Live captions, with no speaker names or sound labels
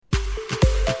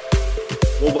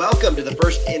Well, welcome to the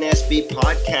First NSB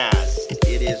podcast.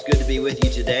 It is good to be with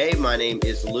you today. My name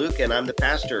is Luke, and I'm the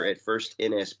pastor at First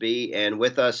NSB. And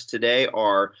with us today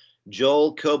are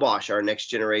Joel Kobosh, our next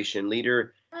generation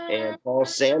leader, and Paul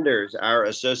Sanders, our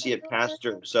associate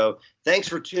pastor. So thanks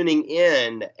for tuning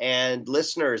in. And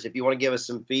listeners, if you want to give us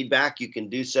some feedback, you can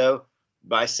do so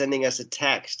by sending us a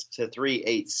text to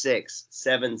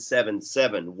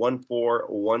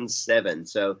 386-777-1417.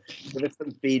 So give us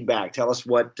some feedback. Tell us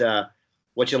what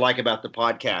you like about the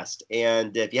podcast.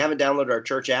 And if you haven't downloaded our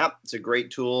church app, it's a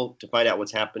great tool to find out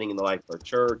what's happening in the life of our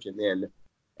church. And then,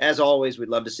 as always, we'd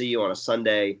love to see you on a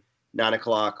Sunday, 9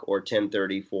 o'clock or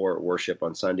 10:30 for worship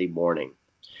on Sunday morning.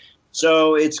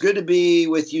 So it's good to be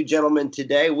with you, gentlemen,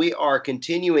 today. We are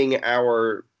continuing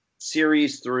our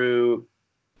series through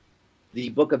the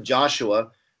book of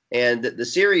Joshua, and the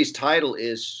series title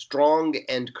is Strong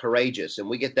and Courageous. And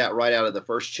we get that right out of the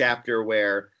first chapter,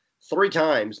 where 3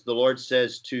 times the Lord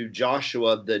says to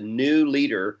Joshua, the new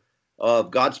leader of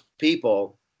God's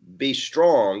people, be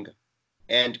strong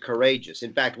and courageous.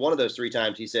 In fact, one of those 3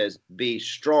 times he says, be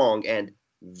strong and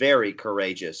very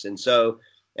courageous. And so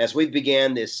as we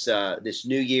began this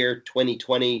new year,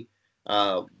 2020,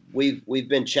 we've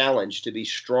been challenged to be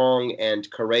strong and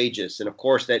courageous. And of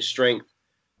course, that strength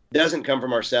doesn't come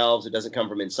from ourselves. It doesn't come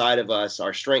from inside of us.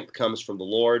 Our strength comes from the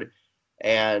Lord.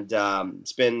 And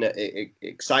it's been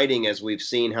exciting as we've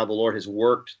seen how the Lord has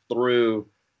worked through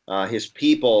his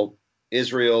people,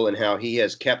 Israel, and how he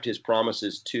has kept his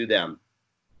promises to them.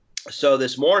 So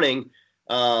this morning,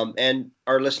 and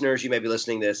our listeners, you may be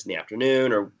listening to this in the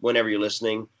afternoon or whenever you're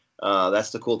listening.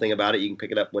 That's the cool thing about it. You can pick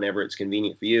it up whenever it's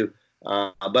convenient for you.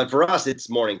 But for us,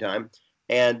 it's morning time.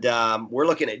 And we're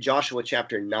looking at Joshua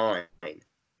chapter 9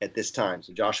 at this time.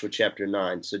 So Joshua chapter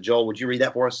 9. So Joel, would you read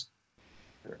that for us?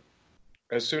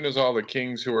 As soon as all the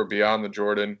kings who were beyond the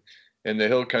Jordan, in the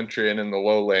hill country and in the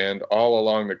lowland, all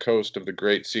along the coast of the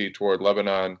Great Sea toward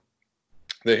Lebanon,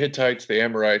 the Hittites, the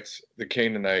Amorites, the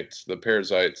Canaanites, the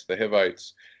Perizzites, the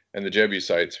Hivites, and the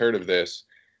Jebusites heard of this,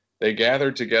 they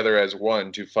gathered together as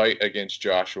one to fight against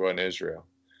Joshua and Israel.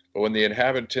 But when the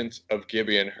inhabitants of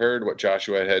Gibeon heard what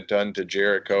Joshua had done to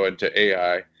Jericho and to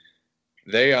Ai,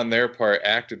 they on their part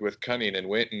acted with cunning and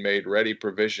went and made ready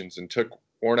provisions and took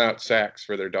worn-out sacks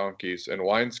for their donkeys, and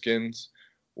wineskins,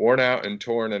 worn out and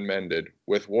torn and mended,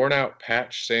 with worn-out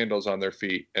patched sandals on their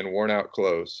feet, and worn-out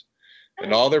clothes.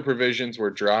 And all their provisions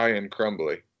were dry and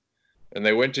crumbly. And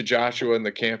they went to Joshua in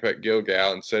the camp at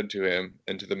Gilgal, and said to him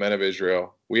and to the men of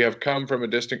Israel, we have come from a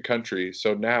distant country,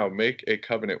 so now make a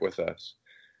covenant with us.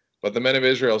 But the men of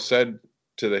Israel said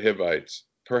to the Hivites,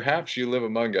 perhaps you live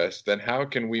among us, then how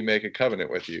can we make a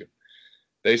covenant with you?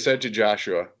 They said to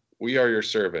Joshua, we are your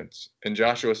servants. And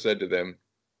Joshua said to them,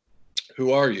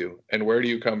 who are you, and where do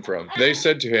you come from? They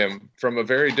said to him, from a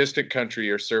very distant country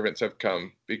your servants have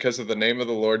come, because of the name of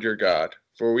the Lord your God.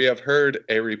 For we have heard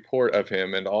a report of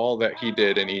him and all that he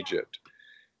did in Egypt,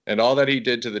 and all that he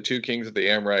did to the 2 kings of the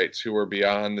Amorites who were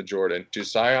beyond the Jordan, to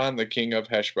Sihon the king of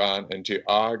Heshbon, and to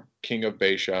Og king of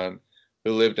Bashan,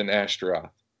 who lived in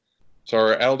Ashtaroth. So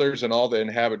our elders and all the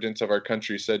inhabitants of our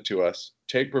country said to us,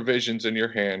 take provisions in your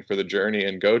hand for the journey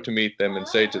and go to meet them and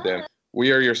say to them,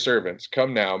 we are your servants.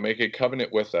 Come now, make a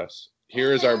covenant with us.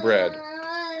 Here is our bread.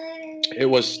 It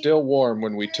was still warm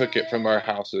when we took it from our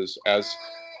houses as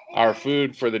our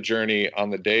food for the journey on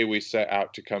the day we set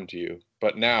out to come to you.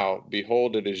 But now,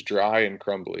 behold, it is dry and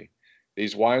crumbly.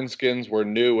 These wineskins were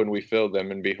new when we filled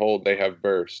them, and behold, they have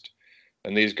burst.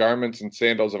 And these garments and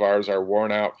sandals of ours are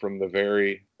worn out from the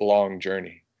very long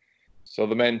journey. So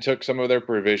the men took some of their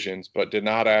provisions, but did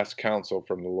not ask counsel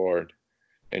from the Lord.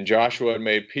 And Joshua had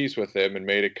made peace with them and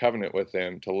made a covenant with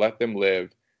them to let them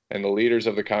live, and the leaders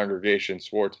of the congregation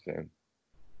swore to them.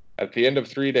 At the end of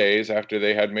 3 days, after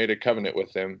they had made a covenant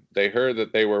with them, they heard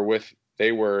that they were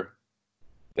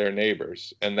their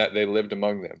neighbors, and that they lived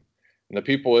among them. And the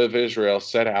people of Israel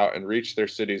set out and reached their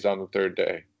cities on the 3rd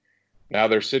day. Now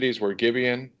their cities were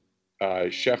Gibeon,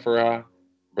 Shephirah,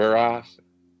 Beroth,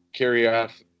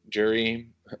 Kiriath,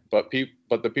 Jearim, but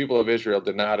the people of Israel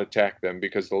did not attack them,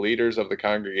 because the leaders of the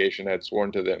congregation had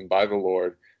sworn to them by the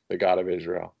Lord, the God of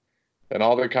Israel. Then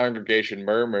all the congregation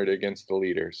murmured against the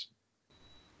leaders.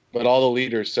 But all the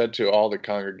leaders said to all the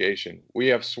congregation, we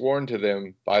have sworn to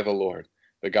them by the Lord,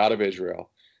 the God of Israel,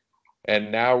 and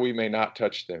now we may not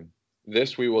touch them.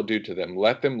 This we will do to them.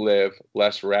 Let them live,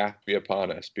 lest wrath be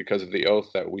upon us, because of the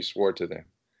oath that we swore to them.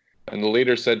 And the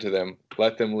leaders said to them,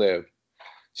 let them live.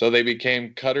 So they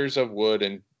became cutters of wood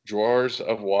and drawers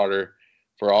of water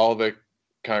for all the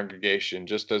congregation,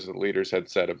 just as the leaders had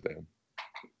said of them.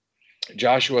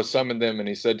 Joshua summoned them, and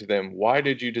he said to them, why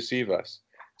did you deceive us,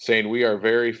 saying, we are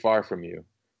very far from you?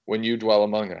 when you dwell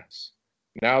among us.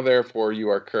 Now therefore you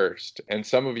are cursed, and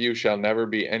some of you shall never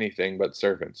be anything but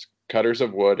servants, cutters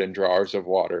of wood and drawers of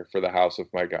water for the house of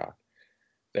my God.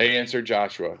 They answered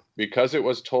Joshua, because it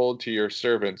was told to your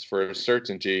servants for a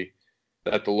certainty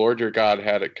that the Lord your God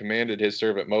had commanded his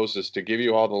servant Moses to give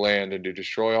you all the land and to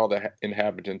destroy all the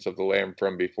inhabitants of the land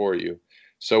from before you.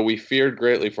 So we feared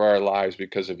greatly for our lives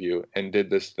because of you, and did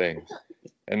this thing.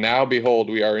 And now, behold,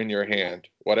 we are in your hand.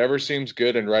 Whatever seems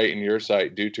good and right in your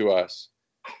sight, do to us.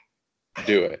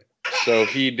 Do it. So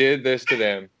he did this to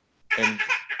them, and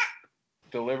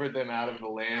delivered them out of the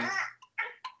land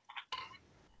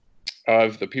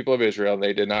of the people of Israel, and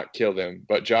they did not kill them.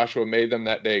 But Joshua made them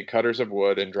that day cutters of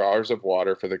wood and drawers of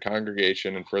water for the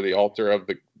congregation and for the altar of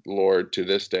the Lord to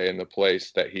this day in the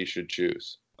place that he should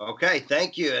choose. Okay,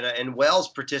 thank you. And Wells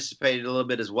participated a little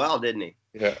bit as well, didn't he?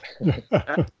 Yeah.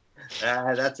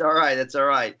 That's all right. That's all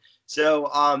right. So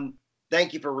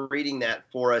thank you for reading that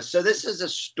for us. So this is a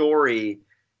story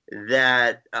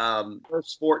that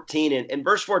verse 14, and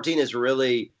verse 14 is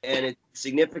really, and it's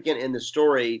significant in the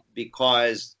story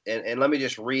because, and let me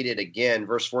just read it again.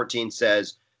 Verse 14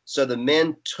 says, so the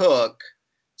men took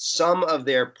some of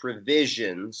their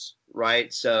provisions,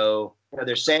 right? So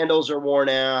their sandals are worn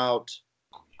out.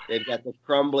 They've got the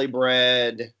crumbly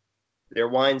bread. Their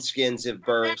wineskins have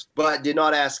burst, but did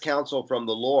not ask counsel from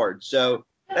the Lord. So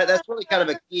that's really kind of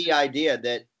a key idea,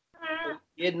 that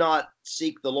they did not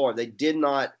seek the Lord. They did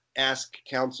not ask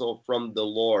counsel from the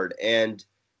Lord. And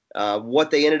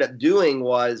what they ended up doing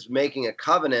was making a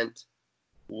covenant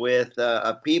with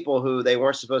a people who they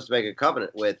weren't supposed to make a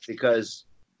covenant with, because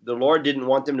the Lord didn't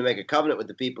want them to make a covenant with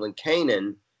the people in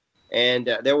Canaan. And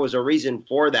there was a reason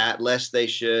for that, lest they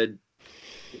should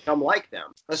become like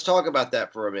them. Let's talk about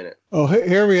that for a minute. Oh,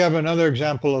 here we have another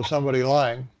example of somebody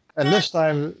lying. And this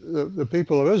time, the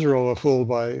people of Israel were fooled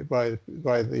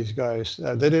by these guys.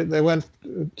 They went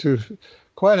to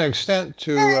quite an extent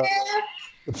to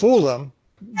fool them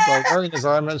by wearing the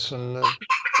garments and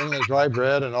bringing the dry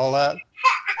bread and all that.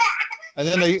 And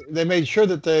then they made sure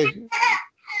that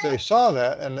they saw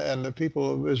that, and the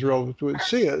people of Israel would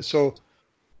see it. So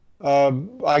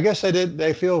I guess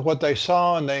they feel what they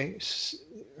saw and they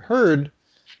heard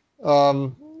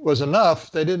was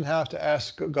enough. They didn't have to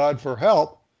ask God for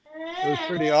help. It was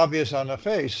pretty obvious on the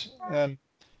face, and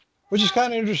which is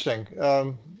kind of interesting.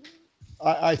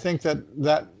 I think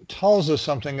that tells us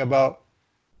something about,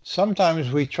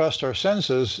 sometimes we trust our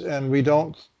senses and we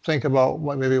don't think about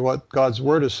what God's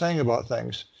word is saying about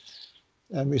things,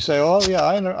 and we say, "Oh yeah,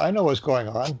 I know what's going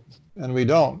on," and we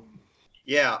don't.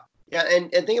 Yeah,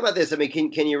 and think about this. I mean,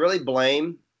 can you really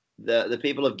blame the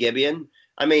people of Gibeon?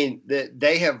 I mean,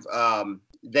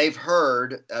 they've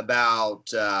heard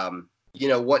about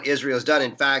what Israel's done.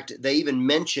 In fact, they even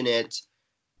mention it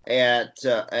at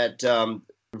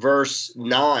verse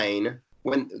 9.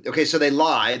 So they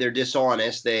lie, they're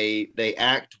dishonest, they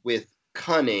act with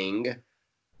cunning,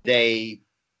 they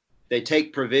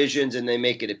take provisions and they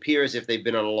make it appear as if they've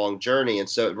been on a long journey. And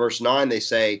so at verse 9 they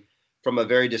say, from a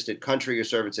very distant country your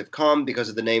servants have come because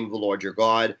of the name of the Lord your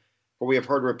God. For we have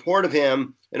heard a report of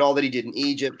him and all that he did in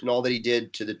Egypt and all that he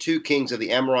did to the two kings of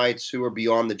the Amorites who were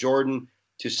beyond the Jordan,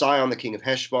 to Sihon the king of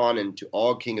Heshbon and to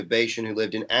Og king of Bashan who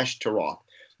lived in Ashtaroth.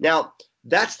 Now,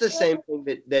 that's the same thing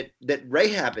that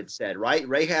Rahab had said, right?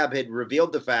 Rahab had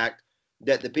revealed the fact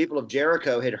that the people of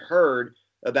Jericho had heard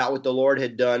about what the Lord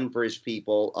had done for his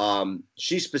people.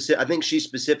 I think she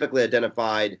specifically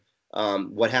identified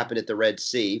what happened at the Red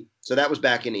Sea. So that was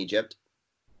back in Egypt.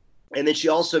 And then she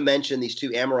also mentioned these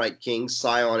two Amorite kings,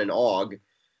 Sihon and Og.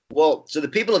 Well, so the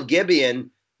people of Gibeon,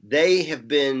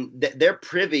 they're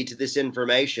privy to this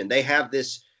information. They have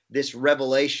this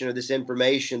revelation or this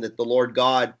information that the Lord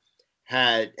God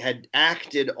had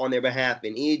acted on their behalf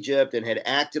in Egypt and had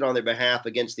acted on their behalf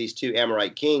against these two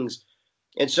Amorite kings.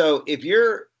 And so if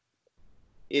you're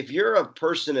a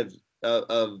person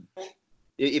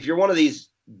if you're one of these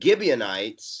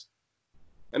Gibeonites,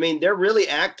 I mean, they're really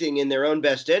acting in their own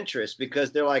best interest,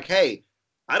 because they're like, hey,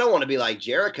 I don't want to be like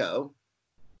Jericho.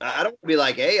 I don't want to be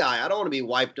like Ai. I don't want to be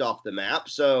wiped off the map.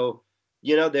 So,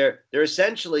 they're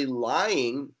essentially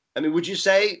lying. I mean, would you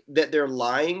say that they're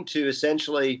lying to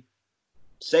essentially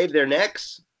save their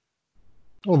necks?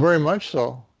 Well, very much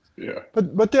so. Yeah.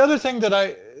 But the other thing that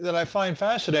I find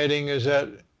fascinating is that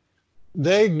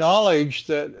they acknowledge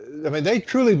that, I mean, they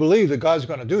truly believe that God's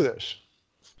going to do this.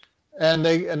 And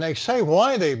they say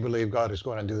why they believe God is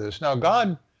going to do this. Now,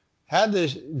 God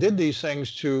did these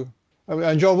things to,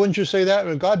 and Joel, wouldn't you say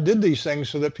that? God did these things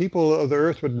so that people of the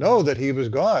earth would know that he was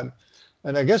God.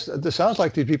 And I guess it sounds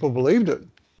like these people believed it.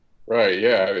 Right,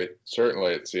 yeah. I mean,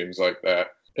 certainly it seems like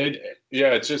that.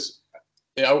 It's just,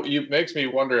 it makes me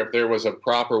wonder if there was a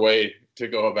proper way to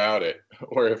go about it,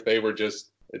 or if they were just,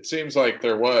 it seems like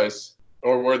there was,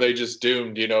 or were they just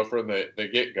doomed, from the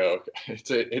get-go?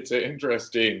 It's an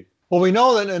interesting. Well, we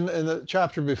know that in the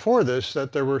chapter before this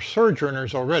that there were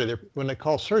sojourners already. When they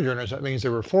call sojourners, that means they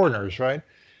were foreigners, right?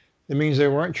 It means they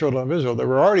weren't children of Israel. They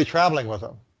were already traveling with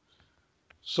them.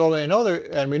 So they know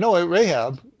and we know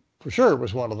Rahab for sure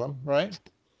was one of them, right?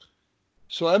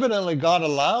 So evidently God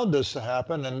allowed this to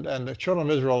happen, and the children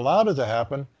of Israel allowed it to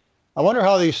happen. I wonder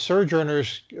how these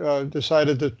sojourners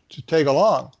decided to take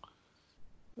along.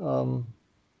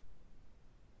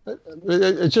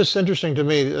 It's just interesting to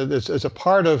me. It's a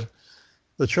part of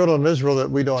the children of Israel that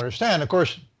we don't understand. Of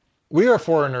course, we are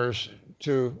foreigners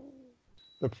to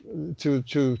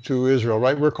Israel,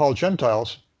 right? We're called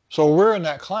Gentiles. So we're in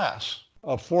that class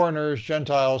of foreigners,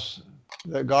 Gentiles,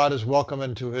 that God has welcomed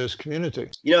into his community.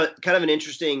 Kind of an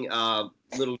interesting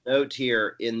little note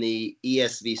here in the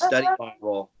ESV Study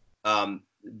Bible.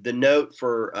 The note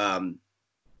for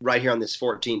right here on this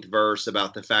 14th verse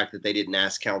about the fact that they didn't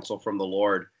ask counsel from the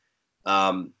Lord.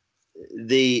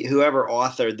 Whoever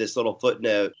authored this little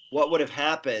footnote, what would have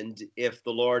happened if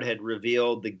the Lord had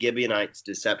revealed the Gibeonites'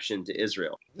 deception to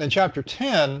Israel? In chapter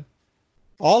 10,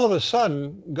 all of a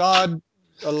sudden, God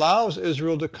allows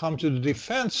Israel to come to the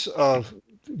defense of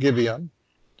Gibeon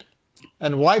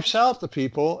and wipes out the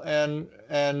people. And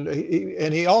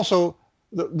he also,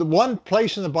 the one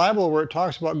place in the Bible where it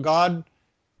talks about God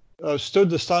stood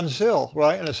the sun still,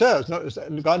 right? And it says, no,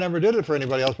 God never did it for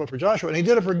anybody else but for Joshua, and he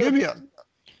did it for Gibeon.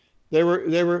 They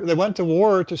went to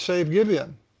war to save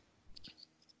Gibeon.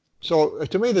 So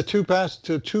to me,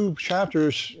 the two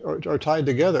chapters are tied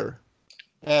together,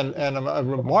 and a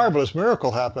marvelous miracle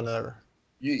happened there.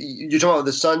 You're talking about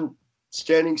the sun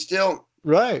standing still,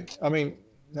 right? I mean,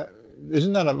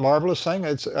 isn't that a marvelous thing?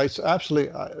 It's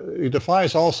absolutely, it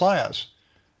defies all science.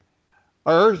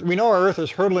 We know our Earth is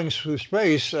hurtling through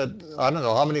space at, I don't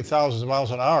know how many thousands of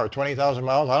miles an hour, 20,000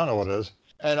 miles, I don't know what it is.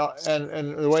 And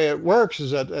the way it works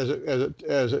is that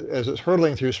as it's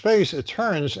hurtling through space, it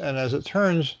turns, and as it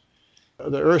turns,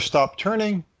 the Earth stopped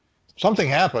turning. Something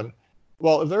happened.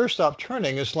 Well, if the Earth stopped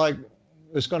turning, it's like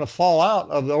it's going to fall out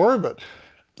of the orbit.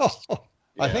 Yeah.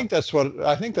 I think that's what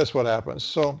happens.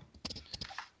 So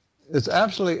it's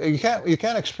absolutely, you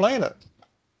can't explain it.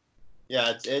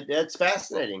 Yeah, it's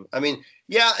fascinating. I mean,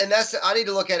 yeah, and I need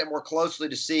to look at it more closely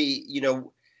to see,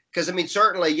 because I mean,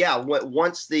 certainly, yeah.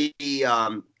 Once the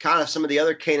kind of some of the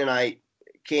other Canaanite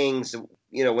kings,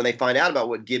 when they find out about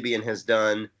what Gibeon has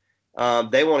done,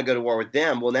 they want to go to war with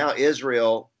them. Well, now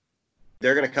Israel,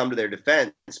 they're going to come to their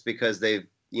defense because they've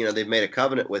made a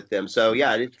covenant with them. So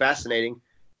yeah, it's fascinating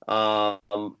how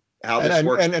this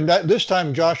works. And that this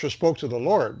time Joshua spoke to the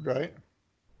Lord, right?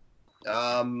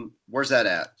 Where's that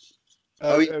at?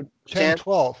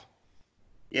 10:12.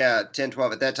 Yeah,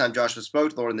 10:12. At that time, Joshua spoke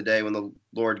to the Lord in the day when the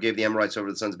Lord gave the Amorites over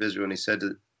to the sons of Israel, and he said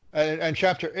to. And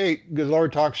chapter 8, the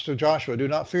Lord talks to Joshua, "Do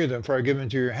not fear them, for I give them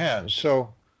into your hands."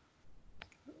 So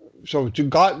to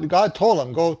God told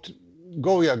him, go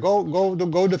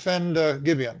defend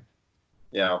Gibeon.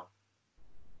 Yeah.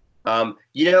 So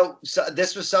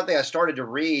this was something I started to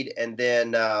read, and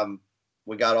then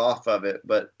we got off of it,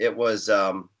 but it was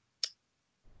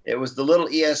the little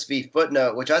ESV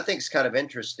footnote, which I think is kind of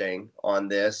interesting on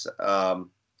this.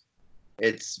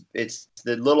 It's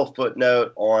the little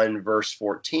footnote on verse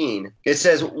 14. It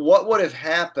says, "What would have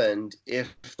happened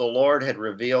if the Lord had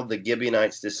revealed the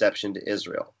Gibeonites' deception to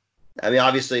Israel?" I mean,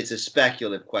 obviously, it's a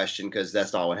speculative question because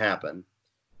that's not what happened.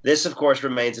 This, of course,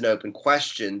 remains an open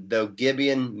question, though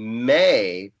Gibeon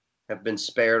may have been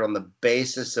spared on the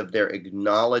basis of their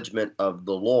acknowledgement of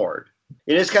the Lord.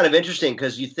 It is kind of interesting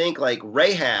because you think like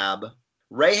Rahab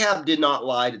did not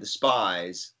lie to the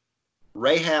spies.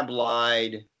 Rahab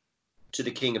lied to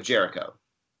the king of Jericho.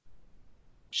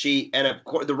 And of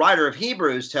course, the writer of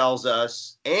Hebrews tells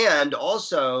us, and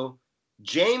also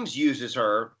James uses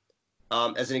her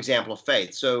as an example of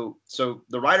faith. So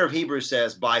the writer of Hebrews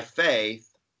says, by faith,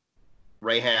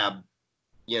 Rahab,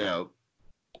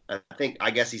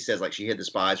 I guess he says like she hid the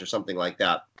spies or something like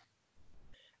that.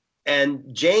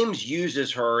 And James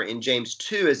uses her in James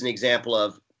 2 as an example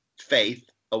of faith,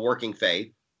 a working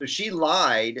faith. So she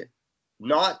lied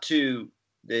not to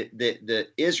the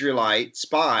Israelite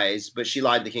spies, but she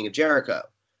lied to the king of Jericho.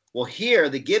 Well, here,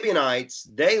 the Gibeonites,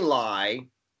 they lie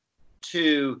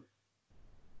to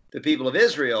the people of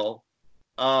Israel.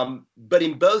 But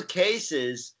in both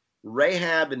cases,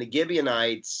 Rahab and the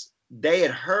Gibeonites, they had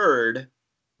heard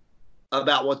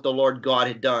about what the Lord God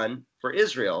had done for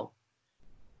Israel.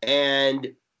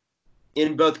 And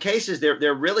in both cases,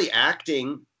 they're really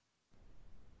acting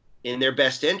in their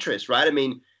best interest, right? I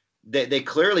mean, they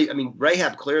clearly, I mean,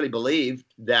 Rahab clearly believed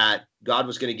that God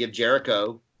was going to give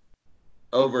Jericho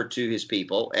over to his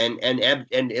people, and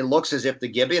it looks as if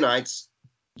the Gibeonites,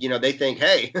 they think,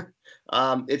 hey,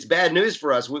 it's bad news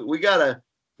for us. We gotta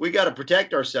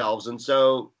protect ourselves, and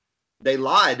so they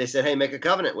lied. They said, hey, make a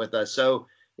covenant with us. So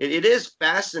it is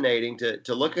fascinating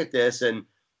to look at this, and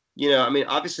I mean,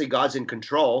 obviously God's in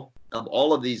control of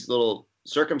all of these little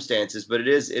circumstances, but it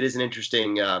is an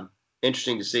interesting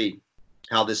to see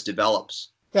how this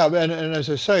develops. Yeah, and as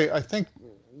I say, I think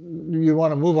you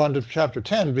want to move on to chapter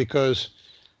 10 because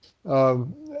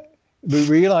we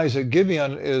realize that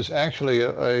Gibeon is actually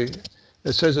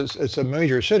it says it's a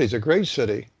major city, it's a great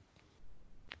city,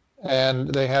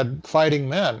 and they had fighting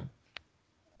men,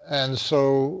 and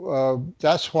so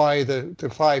that's why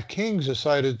the 5 kings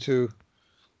decided to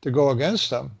go against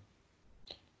them,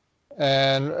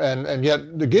 and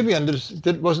yet the Gibeon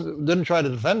didn't try to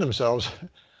defend themselves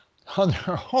on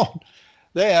their own.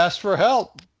 They asked for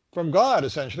help from God,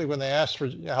 essentially, when they asked for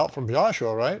help from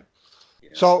Joshua, right? Yeah.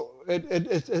 So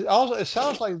it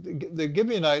sounds like the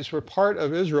Gibeonites were part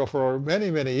of Israel for many,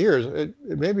 many years. It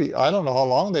maybe, I don't know how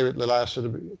long they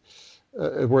lasted,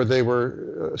 where they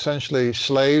were essentially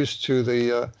slaves to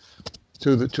the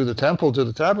temple, to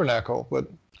the tabernacle. But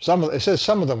it says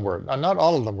some of them were, not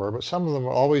all of them were, but some of them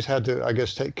always had to, I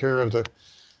guess, take care of the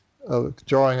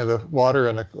drawing of the water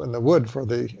and the wood for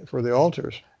the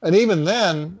altars. And even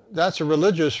then, that's a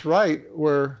religious rite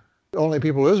where only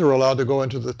people of Israel are allowed to go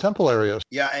into the temple areas.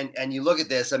 Yeah, and you look at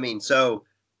this, I mean, so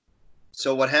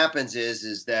what happens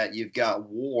is that you've got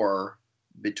war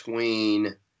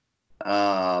between,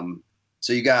 so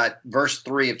you got verse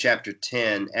 3 of chapter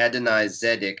 10,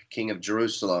 Adonai-Zedek, king of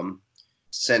Jerusalem,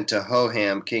 sent to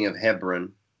Hoham, king of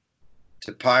Hebron,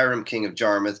 to Piram, king of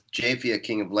Jarmuth, Japhia,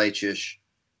 king of Lachish,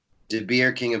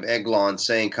 Debir, king of Eglon,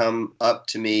 saying, come up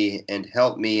to me and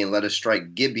help me, and let us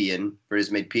strike Gibeon, for it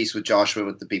has made peace with Joshua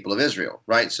with the people of Israel.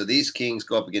 Right? So these kings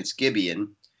go up against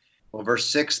Gibeon. Well, verse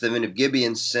 6, the men of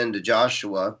Gibeon send to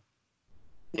Joshua,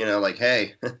 like,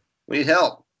 hey, we need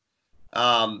help.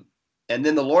 And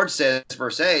then the Lord says,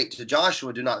 verse 8, to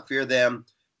Joshua, do not fear them,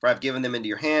 for I have given them into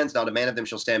your hands. Not a man of them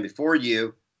shall stand before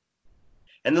you.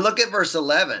 And then look at verse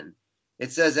 11.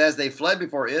 It says, as they fled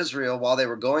before Israel, while they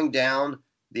were going down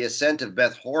the ascent of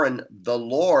Beth Horon, the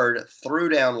Lord threw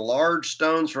down large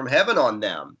stones from heaven on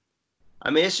them. I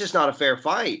mean, it's just not a fair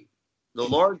fight. The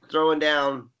Lord throwing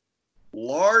down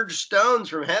large stones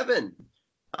from heaven.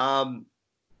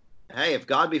 Hey, if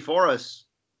God be for us,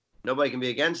 nobody can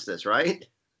be against us, right?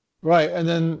 Right, and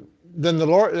then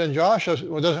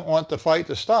Joshua doesn't want the fight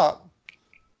to stop,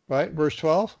 right? Verse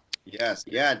 12. Yes,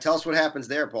 yeah. Tell us what happens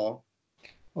there, Paul.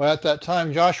 Well, at that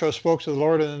time, Joshua spoke to the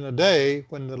Lord in the day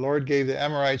when the Lord gave the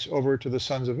Amorites over to the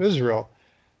sons of Israel.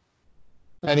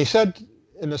 And he said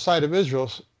in the sight of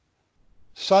Israel,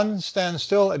 sun, stand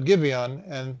still at Gibeon,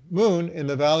 and moon in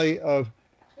the valley of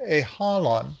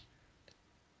Ajalon.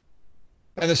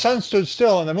 And the sun stood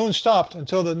still, and the moon stopped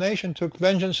until the nation took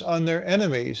vengeance on their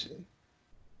enemies.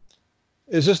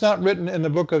 Is this not written in the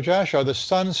book of Joshua? The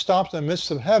sun stopped in the midst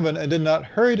of heaven and did not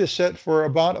hurry to set for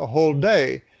about a whole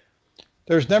day.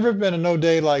 There's never been a no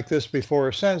day like this before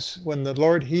or since, when the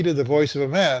Lord heeded the voice of a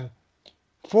man,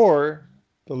 for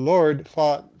the Lord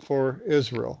fought for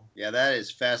Israel. Yeah, that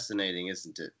is fascinating,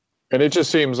 isn't it? And it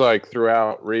just seems like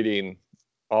throughout reading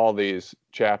all these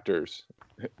chapters,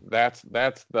 that's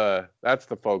the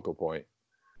focal point,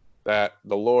 that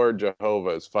the Lord Jehovah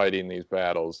is fighting these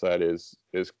battles, that is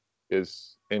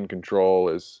in control,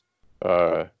 is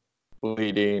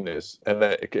leading,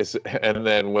 and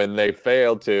then when they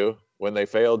failed to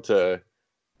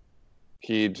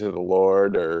heed to the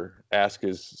Lord or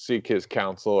seek his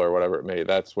counsel or whatever it may,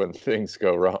 that's when things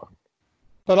go wrong.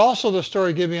 But also the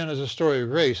story of Gibeon is a story of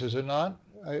grace, is it not?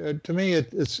 To me,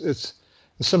 it's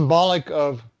symbolic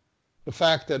of the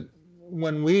fact that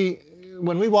when we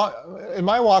walk, in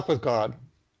my walk with God,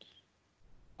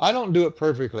 I don't do it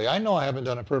perfectly. I know I haven't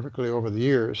done it perfectly over the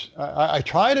years. I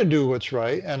try to do what's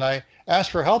right, and I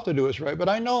ask for help to do what's right, but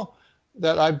I know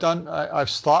that I've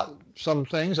thought some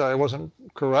things. I wasn't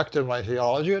correct in my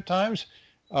theology at times.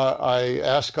 I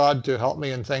asked God to help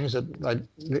me in things that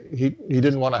he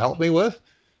didn't want to help me with.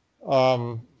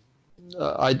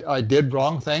 I did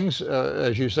wrong things,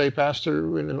 as you say,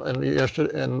 Pastor, in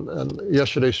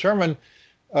yesterday's sermon.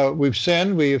 We've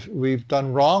sinned. We've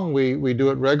done wrong. We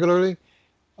do it regularly.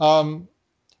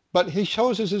 But he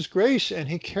shows us his grace, and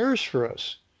he cares for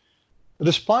us,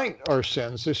 despite our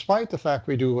sins, despite the fact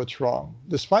we do what's wrong,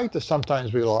 despite that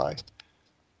sometimes we lie,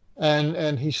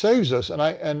 and he saves us.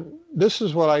 And this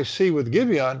is what I see with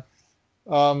Gibeon.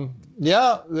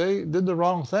 Yeah, they did the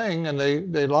wrong thing and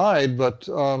they lied, but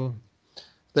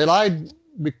they lied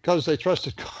because they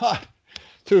trusted God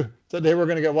that they were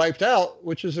going to get wiped out,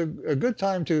 which is a good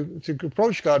time to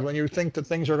approach God when you think that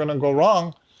things are going to go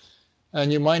wrong,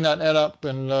 and you might not end up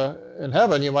in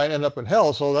heaven, you might end up in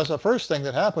hell. So that's the first thing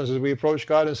that happens is we approach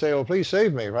God and say, "Oh, please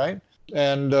save me," right?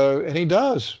 And He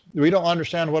does. We don't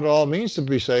understand what it all means to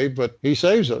be saved, but He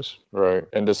saves us. Right.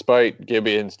 And despite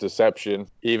Gibeon's deception,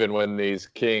 even when these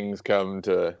kings come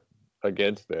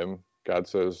against them, God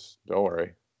says, "Don't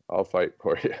worry, I'll fight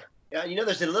for you." Yeah,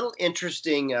 there's a little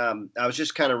interesting. I was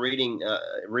just kind of reading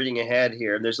ahead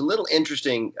here. There's a little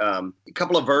interesting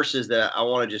couple of verses that I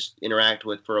want to just interact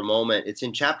with for a moment. It's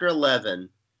in chapter 11,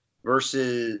 verse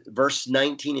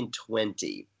 19 and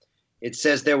 20. It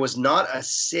says, "There was not a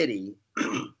city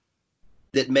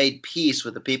that made peace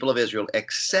with the people of Israel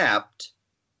except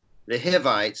the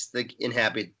Hivites, the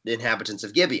inhabitants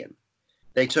of Gibeon.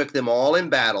 They took them all in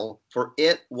battle, for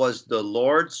it was the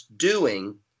Lord's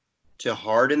doing to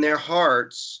harden their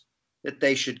hearts, that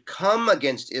they should come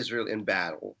against Israel in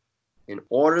battle, in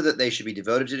order that they should be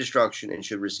devoted to destruction and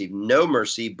should receive no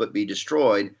mercy but be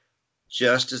destroyed,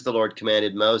 just as the Lord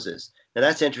commanded Moses." Now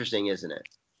that's interesting, isn't it?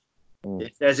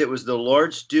 It says it was the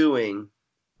Lord's doing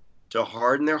to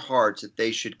harden their hearts, that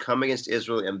they should come against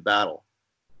Israel in battle.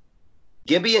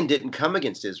 Gibeon didn't come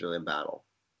against Israel in battle.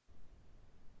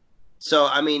 So,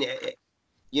 I mean,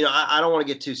 I don't want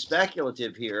to get too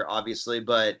speculative here, obviously,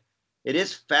 but it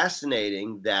is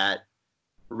fascinating that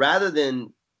rather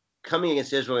than coming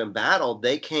against Israel in battle,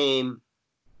 they came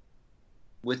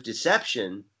with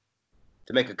deception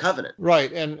to make a covenant.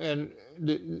 Right, and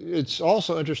it's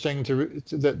also interesting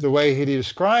that the way he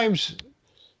describes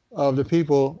of the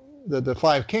people, the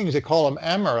 5 kings, they call them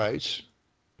Amorites.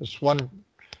 It's one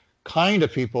kind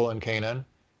of people in Canaan,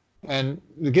 and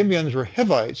the Gibeons were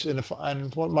Hivites. And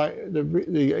what the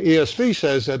ESV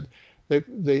says that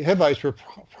the Hivites were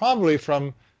probably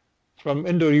from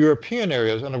Indo-European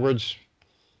areas. In other words,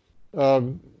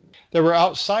 they were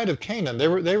outside of Canaan.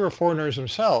 They were foreigners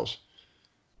themselves.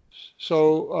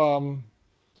 So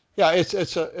yeah, it's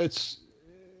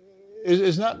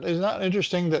not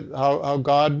interesting that how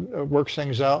God works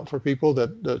things out for people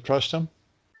that trust Him.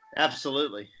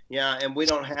 Absolutely, yeah. And we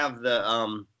don't have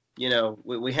the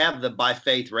we have the by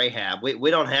faith Rahab. We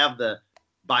don't have the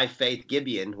by faith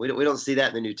Gibeon. We don't see that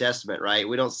in the New Testament, right?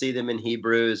 We don't see them in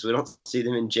Hebrews. We don't see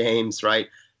them in James, right?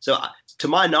 So to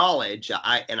my knowledge,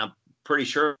 I'm pretty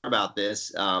sure about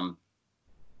this. I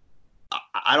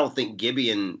don't think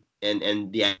Gibeon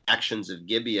and the actions of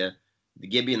Gibeah, the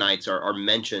Gibeonites are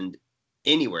mentioned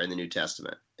anywhere in the New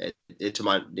Testament.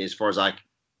 As far as I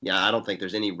don't think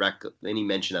there's any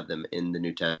mention of them in the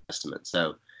New Testament.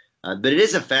 So, but it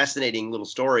is a fascinating little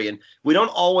story, and we don't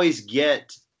always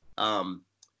get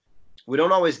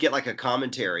like a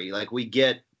commentary. Like we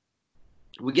get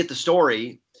the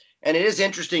story, and it is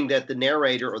interesting that the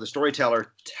narrator or the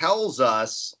storyteller tells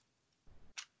us,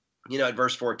 at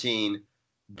verse 14,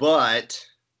 but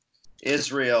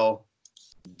Israel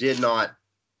did not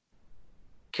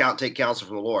take counsel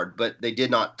from the Lord, but they did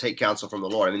not take counsel from the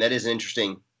Lord. I mean, that is an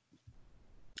interesting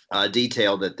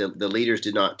detail that the leaders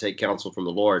did not take counsel from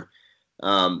the Lord.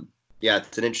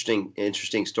 It's an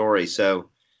interesting story. So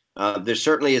there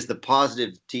certainly is the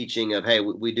positive teaching of, hey,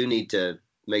 we do need to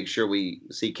make sure we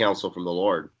seek counsel from the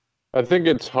Lord. I think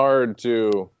it's hard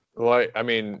to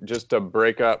just to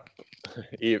break up,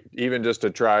 even just to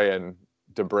try and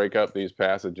to break up these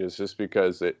passages, just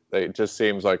because it just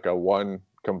seems like a one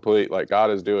complete, like God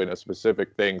is doing a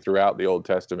specific thing throughout the Old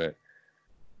Testament,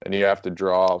 and you have to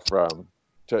draw from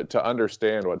to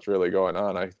understand what's really going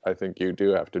on. I think you do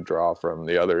have to draw from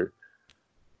the other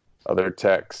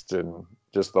text and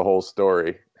just the whole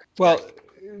story. Well,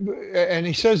 and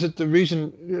he says that the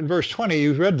reason in verse 20,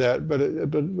 you've read that, but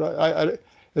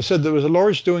it said there was the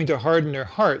Lord's doing to harden their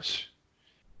hearts,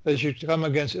 as you come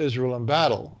against Israel in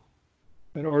battle,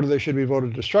 in order they should be devoted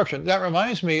to destruction. That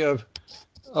reminds me of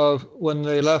when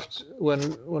they left,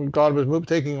 when God was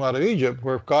taking them out of Egypt,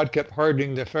 where God kept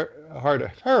hardening the heart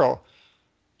of Pharaoh.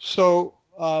 So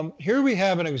here we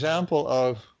have an example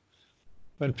of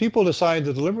when people decide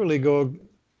to deliberately go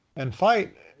and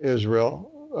fight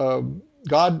Israel,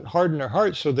 God hardened their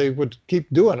hearts so they would keep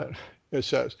doing it, it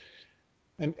says.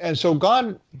 And so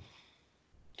God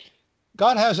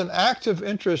has an active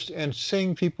interest in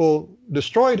seeing people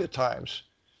destroyed at times,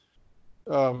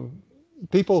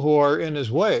 people who are in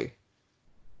His way.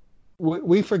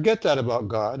 We forget that about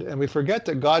God, and we forget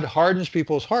that God hardens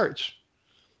people's hearts.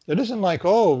 It isn't like,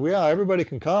 oh, yeah, everybody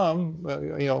can come,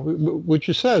 which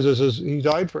it says is He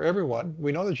died for everyone.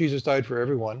 We know that Jesus died for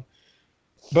everyone.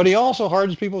 but he also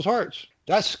hardens people's hearts.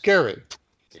 That's scary.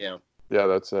 Yeah. Yeah,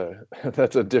 that's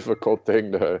a difficult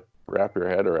thing to wrap your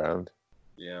head around.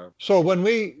 Yeah. So when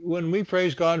we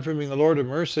praise God for being the Lord of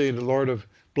mercy, the Lord of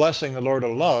blessing, the Lord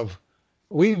of love,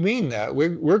 we mean that.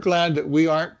 We're glad that we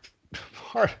aren't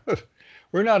part of,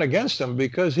 we're not against him,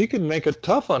 because he can make it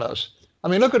tough on us. I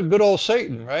mean, look at good old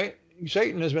Satan, right?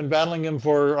 Satan has been battling him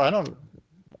for, I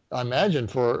imagine,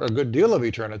 for a good deal of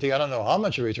eternity. I don't know how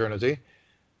much of eternity.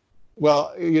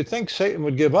 Well, you'd think Satan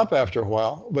would give up after a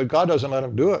while, but God doesn't let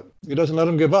him do it. He doesn't let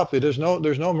him give up. There's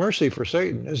no mercy for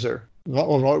Satan, is there?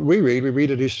 Well, what we read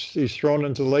that he's thrown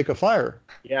into the lake of fire.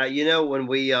 Yeah, when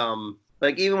we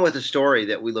like, even with the story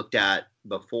that we looked at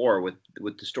before with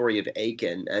the story of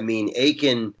Achan,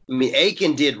 Achan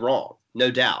did wrong,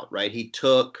 no doubt, right? He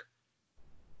took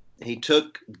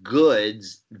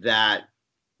goods that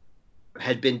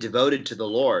had been devoted to the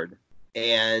Lord,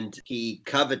 and he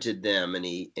coveted them, and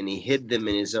he hid them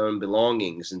in his own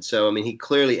belongings. And so, he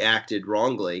clearly acted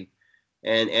wrongly,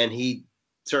 and he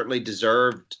certainly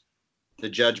deserved the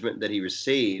judgment that he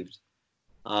received.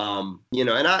 And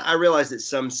I realize that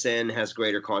some sin has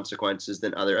greater consequences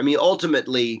than other.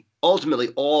 Ultimately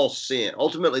all sin,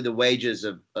 ultimately the wages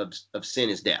of sin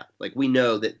is death. Like, we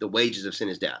know that the wages of sin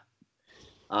is death.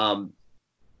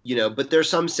 But there's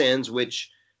some sins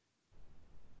which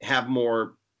have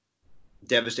more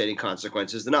devastating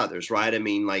consequences than others, right?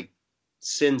 Like,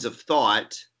 sins of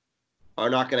thought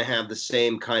are not going to have the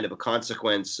same kind of a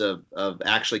consequence of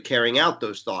actually carrying out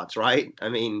those thoughts, right?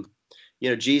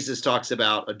 Jesus talks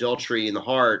about adultery in the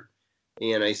heart,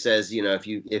 and he says,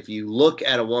 if you look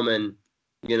at a woman,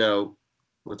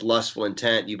 with lustful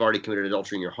intent, you've already committed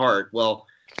adultery in your heart. Well,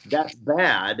 that's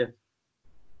bad,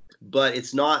 but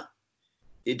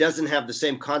it doesn't have the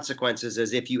same consequences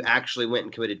as if you actually went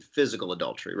and committed physical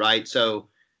adultery, right? So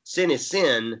sin is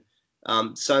sin.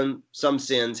 Some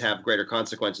sins have greater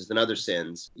consequences than other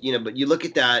sins, but you look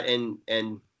at that and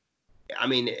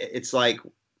it's like,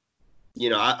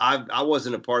 I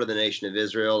wasn't a part of the nation of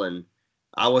Israel, and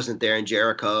I wasn't there in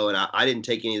Jericho, and I didn't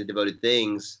take any of the devoted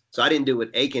things. So I didn't do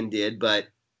what Achan did, but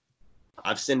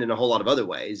I've sinned in a whole lot of other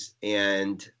ways.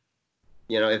 And,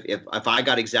 if I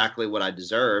got exactly what I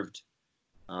deserved,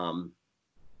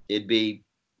 it'd be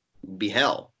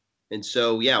hell. And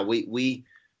so, yeah, we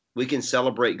can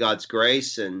celebrate God's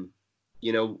grace, and,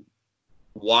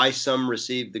 why some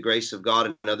receive the grace of God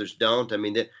and others don't.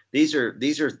 These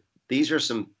are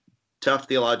some tough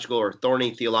theological or thorny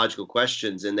theological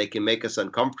questions, and they can make us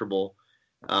uncomfortable.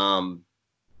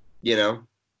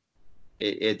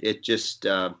 It just,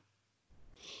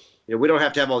 we don't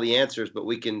have to have all the answers, but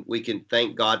we can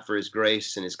thank God for his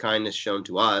grace and his kindness shown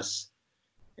to us,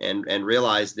 and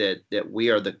realize that we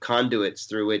are the conduits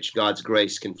through which God's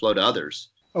grace can flow to others.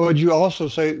 Would you also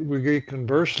say, we agree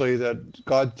conversely, that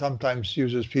God sometimes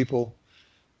uses people,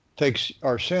 takes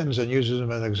our sins and uses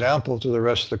them as an example to the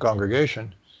rest of the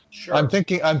congregation? Sure. I'm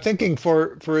thinking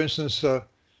for instance,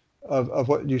 of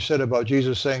what you said about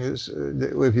Jesus saying is,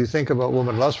 if you think about a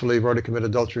woman lustfully, you've already committed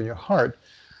adultery in your heart.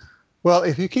 Well,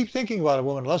 if you keep thinking about a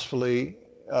woman lustfully,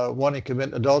 wanting to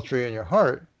commit adultery in your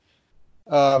heart,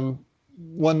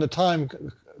 when the time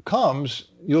comes,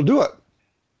 you'll do it.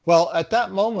 Well, at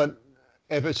that moment,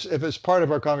 if it's part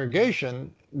of our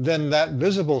congregation, then that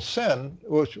visible sin,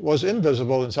 which was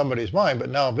invisible in somebody's mind, but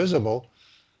now visible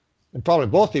in probably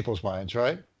both people's minds,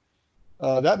 right?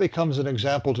 That becomes an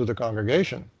example to the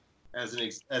congregation. As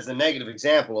a negative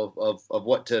example of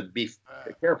what to be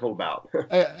careful about.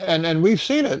 and we've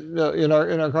seen it in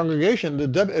our congregation.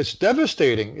 It's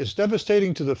devastating. It's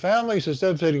devastating to the families. It's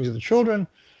devastating to the children.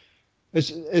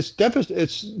 It's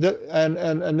devastating.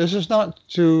 And this is not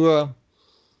to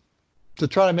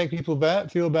try to make people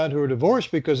feel bad who are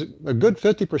divorced, because a good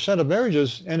 50% of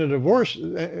marriages end in divorce,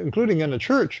 including in the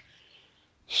church.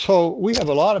 So we have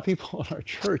a lot of people in our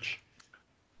church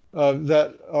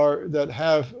that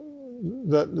have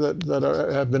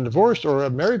been divorced, or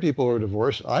have married people who are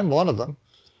divorced. I'm one of them,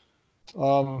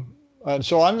 and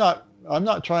so I'm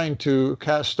not trying to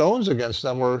cast stones against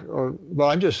them, but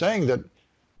I'm just saying that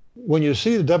when you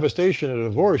see the devastation of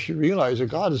divorce, you realize that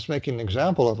God is making an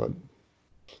example of it.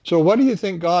 So what do you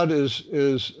think God is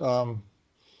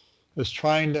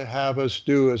trying to have us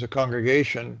do as a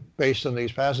congregation based on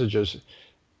these passages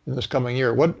in this coming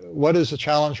year? What is the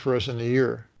challenge for us in the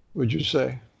year, would you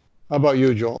say? How about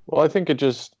you, Joel? Well, I think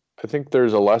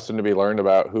there's a lesson to be learned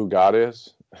about who God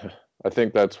is. I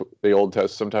think that's the Old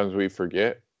Testament. Sometimes we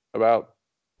forget about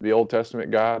the Old Testament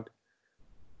God,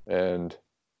 and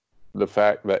the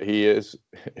fact that he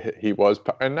was,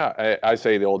 and not, I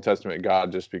say the Old Testament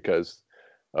God just because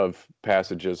of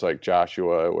passages like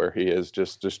Joshua, where he is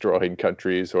just destroying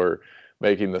countries or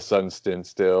making the sun stand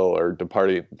still or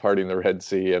parting the Red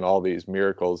Sea, and all these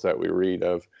miracles that we read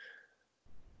of.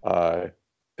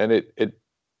 And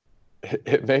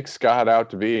it makes God out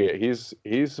to be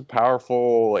he's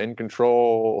powerful, in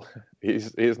control.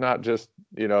 He's not just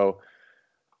a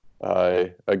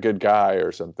good guy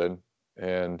or something.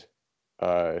 And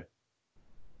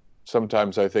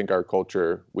sometimes I think our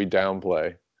culture, we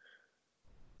downplay.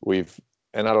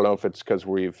 And I don't know if it's because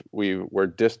we're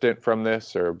distant from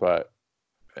this, but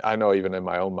I know even in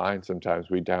my own mind sometimes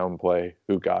we downplay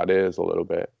who God is a little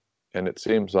bit. And it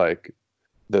seems like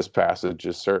this passage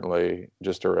is certainly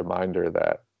just a reminder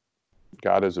that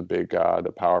God is a big God,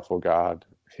 a powerful God.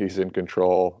 He's in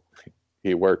control.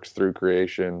 He works through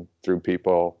creation, through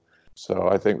people. So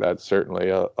I think that's certainly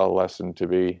a lesson to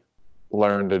be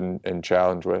learned and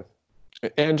challenged with.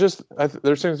 And just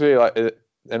there seems to be like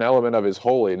an element of his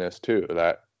holiness too,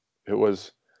 that it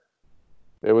was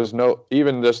no,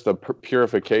 even just the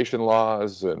purification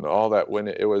laws and all that, when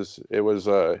it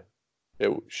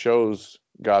shows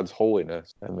God's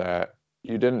holiness, and that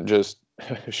you didn't just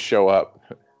show up,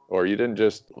 or you didn't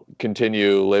just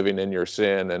continue living in your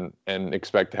sin and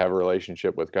expect to have a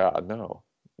relationship with God. No,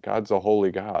 God's a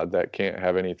holy God that can't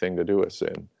have anything to do with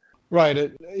sin.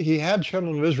 Right. He had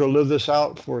children of Israel live this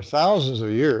out for thousands of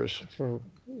years, from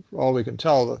all we can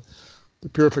tell, the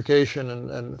purification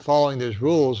and following these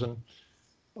rules.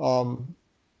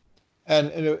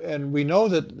 And we know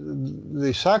that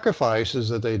the sacrifices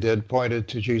that they did pointed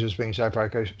to Jesus being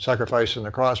sacrificed on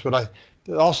the cross, but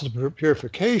also the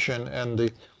purification and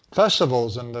the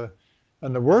festivals and the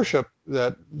worship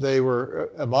that they were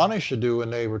admonished to do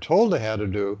and they were told they had to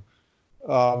do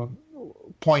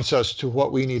points us to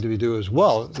what we need to do as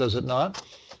well, does it not?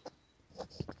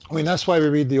 I mean, that's why we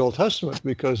read the Old Testament,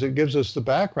 because it gives us the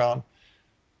background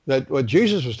that what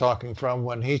Jesus was talking from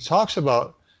when he talks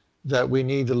about that we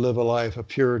need to live a life of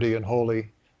purity and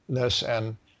holiness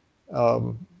and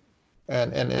not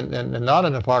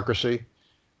in hypocrisy,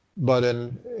 but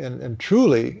in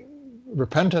truly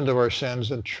repentant of our sins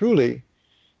and truly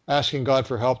asking God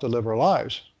for help to live our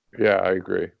lives. Yeah, I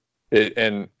agree.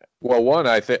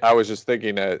 I was just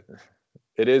thinking that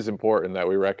it is important that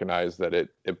we recognize that it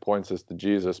points us to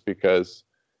Jesus, because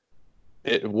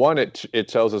it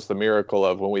tells us the miracle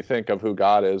of when we think of who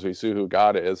God is, we see who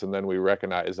God is, and then we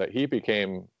recognize that he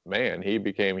became man, he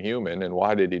became human. And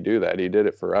why did he do that? He did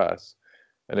it for us.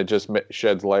 And it just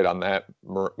sheds light on that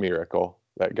miracle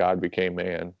that God became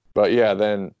man. But yeah,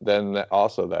 then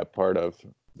also that part of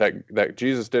that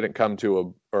Jesus didn't come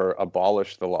to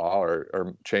abolish the law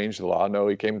or change the law. No,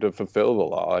 he came to fulfill the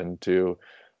law and to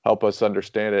help us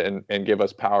understand it and give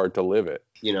us power to live it.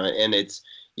 And it's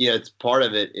part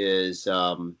of it is,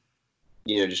 just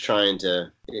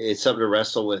it's something to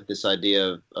wrestle with, this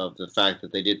idea of the fact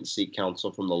that they didn't seek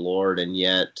counsel from the Lord. And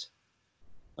yet,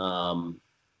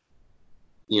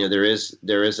 there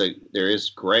is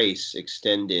grace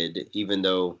extended, even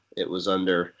though it was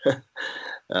under,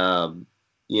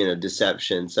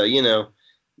 deception. So,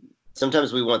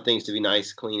 sometimes we want things to be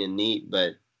nice, clean, and neat,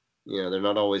 but, they're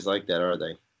not always like that, are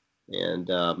they? And,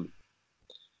 I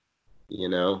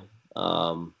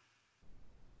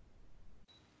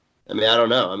don't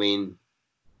know. I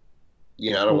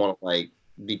don't want to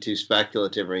be too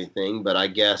speculative or anything, but I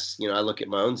guess, I look at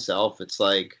my own self. It's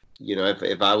like,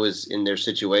 if I was in their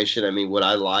situation, would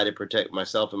I lie to protect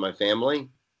myself and my family?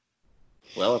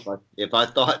 Well, if I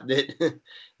thought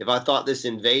this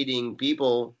invading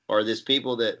people, or this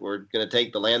people that were going to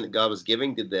take the land that God was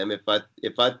giving to them, if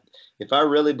I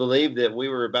really believed that we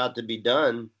were about to be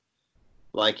done,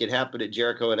 like it happened at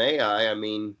Jericho and Ai,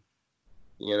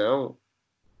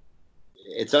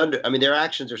 their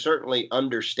actions are certainly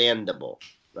understandable,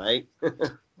 right?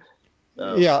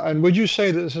 So. Yeah, and would you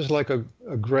say that this is like a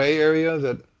gray area,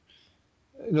 that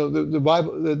the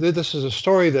Bible, this is a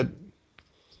story that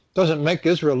doesn't make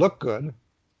Israel look good.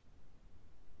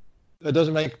 It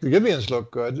doesn't make the Gibeons look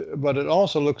good, but it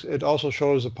also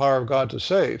shows the power of God to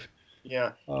save.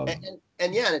 Yeah, and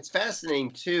it's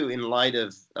fascinating too, in light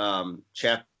of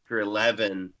chapter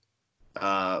 11,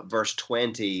 verse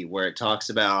 20, where it talks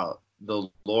about the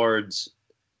Lord's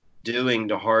doing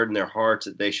to harden their hearts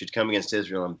that they should come against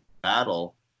Israel in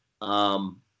battle.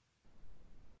 That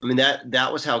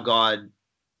was how God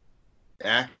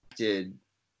acted.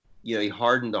 He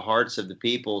hardened the hearts of the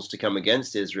peoples to come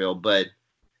against Israel, but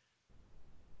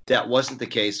that wasn't the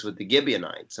case with the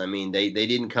Gibeonites. They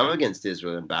didn't come against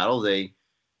Israel in battle. They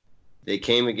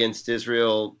came against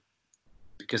Israel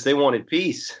because they wanted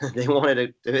peace. They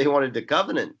wanted a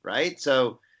covenant, right?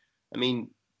 So,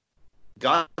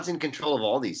 God's in control of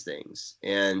all these things.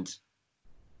 And,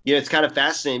 it's kind of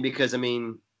fascinating because,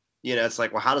 it's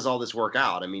like, well, how does all this work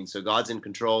out? So God's in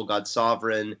control, God's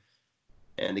sovereign,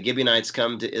 and the Gibeonites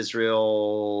come to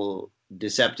Israel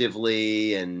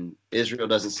deceptively, and Israel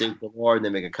doesn't seek the Lord, and they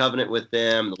make a covenant with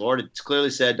them. The Lord has clearly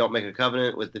said, don't make a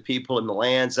covenant with the people in the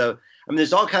land. So,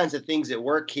 there's all kinds of things at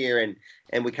work here,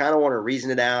 and we kind of want to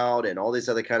reason it out and all this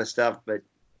other kind of stuff, but,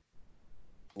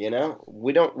 we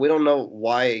don't know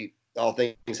why all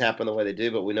things happen the way they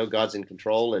do, but we know God's in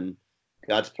control, and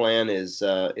God's plan is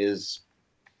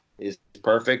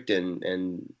perfect,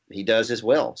 and he does his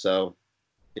will. So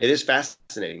it is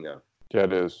fascinating, though. Yeah,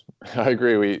 it is. I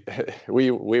agree.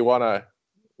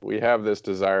 We have this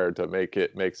desire to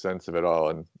make sense of it all,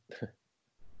 and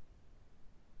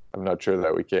I'm not sure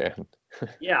that we can.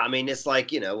 Yeah, it's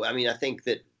like, I think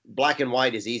that black and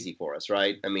white is easy for us,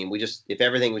 right? If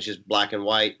everything was just black and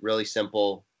white, really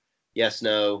simple, yes,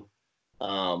 no.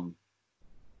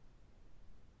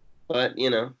 But,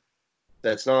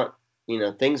 that's not,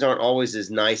 things aren't always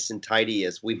as nice and tidy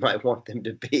as we might want them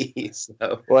to be.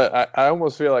 So. Well, I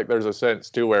almost feel like there's a sense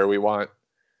too where we want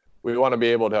to be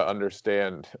able to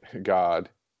understand God.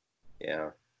 Yeah.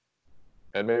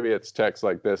 And maybe it's texts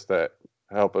like this that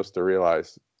help us to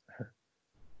realize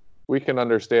we can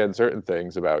understand certain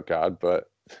things about God, but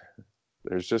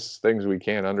there's just things we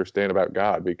can't understand about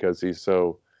God because he's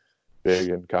so big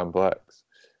and complex.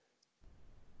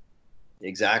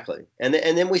 Exactly. And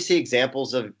then we see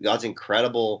examples of God's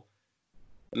incredible,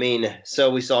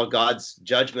 so we saw God's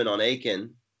judgment on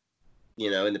Achan,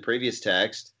 in the previous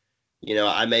text.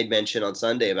 I made mention on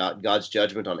Sunday about God's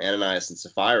judgment on Ananias and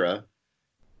Sapphira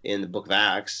in the book of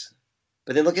Acts.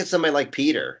 But then look at somebody like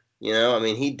Peter,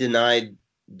 he denied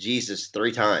Jesus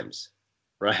 3 times,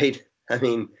 right?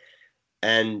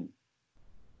 And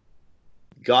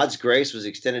God's grace was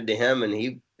extended to him, and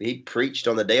he preached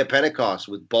on the day of Pentecost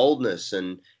with boldness,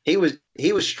 and he was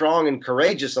strong and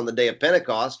courageous on the day of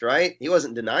Pentecost, right? He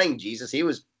wasn't denying Jesus, he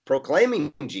was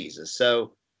proclaiming Jesus.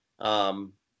 So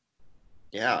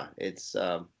it's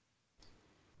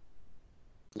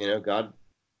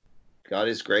God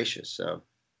is gracious. So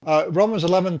Romans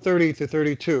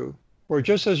 11:30-32, for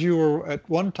just as you were at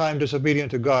one time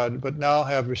disobedient to God, but now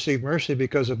have received mercy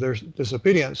because of their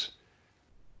disobedience,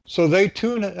 so they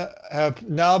too have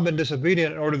now been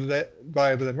disobedient in order that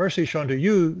by the mercy shown to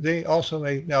you, they also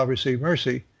may now receive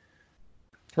mercy.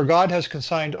 For God has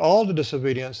consigned all to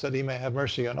disobedience that he may have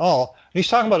mercy on all. And he's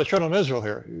talking about the children of Israel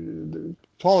here.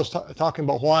 Paul is talking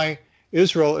about why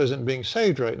Israel isn't being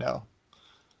saved right now.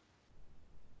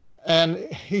 And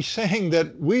he's saying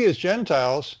that we as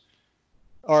Gentiles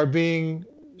are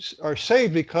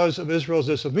saved because of Israel's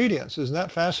disobedience. Isn't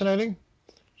that fascinating?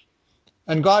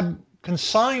 And God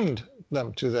consigned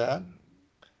them to that.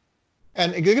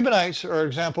 And the Gibeonites are an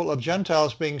example of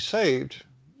Gentiles being saved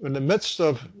in the midst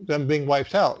of them being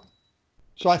wiped out.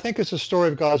 So I think it's a story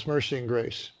of God's mercy and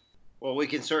grace. Well, we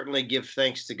can certainly give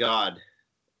thanks to God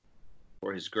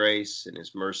for his grace and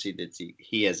his mercy that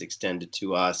he has extended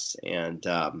to us. And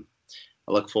I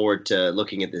look forward to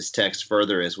looking at this text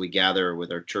further as we gather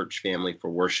with our church family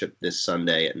for worship this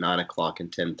Sunday at 9 o'clock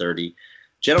and 10:30.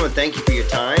 Gentlemen, thank you for your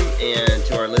time. And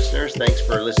to our listeners, thanks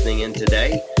for listening in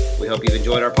today. We hope you've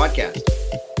enjoyed our podcast.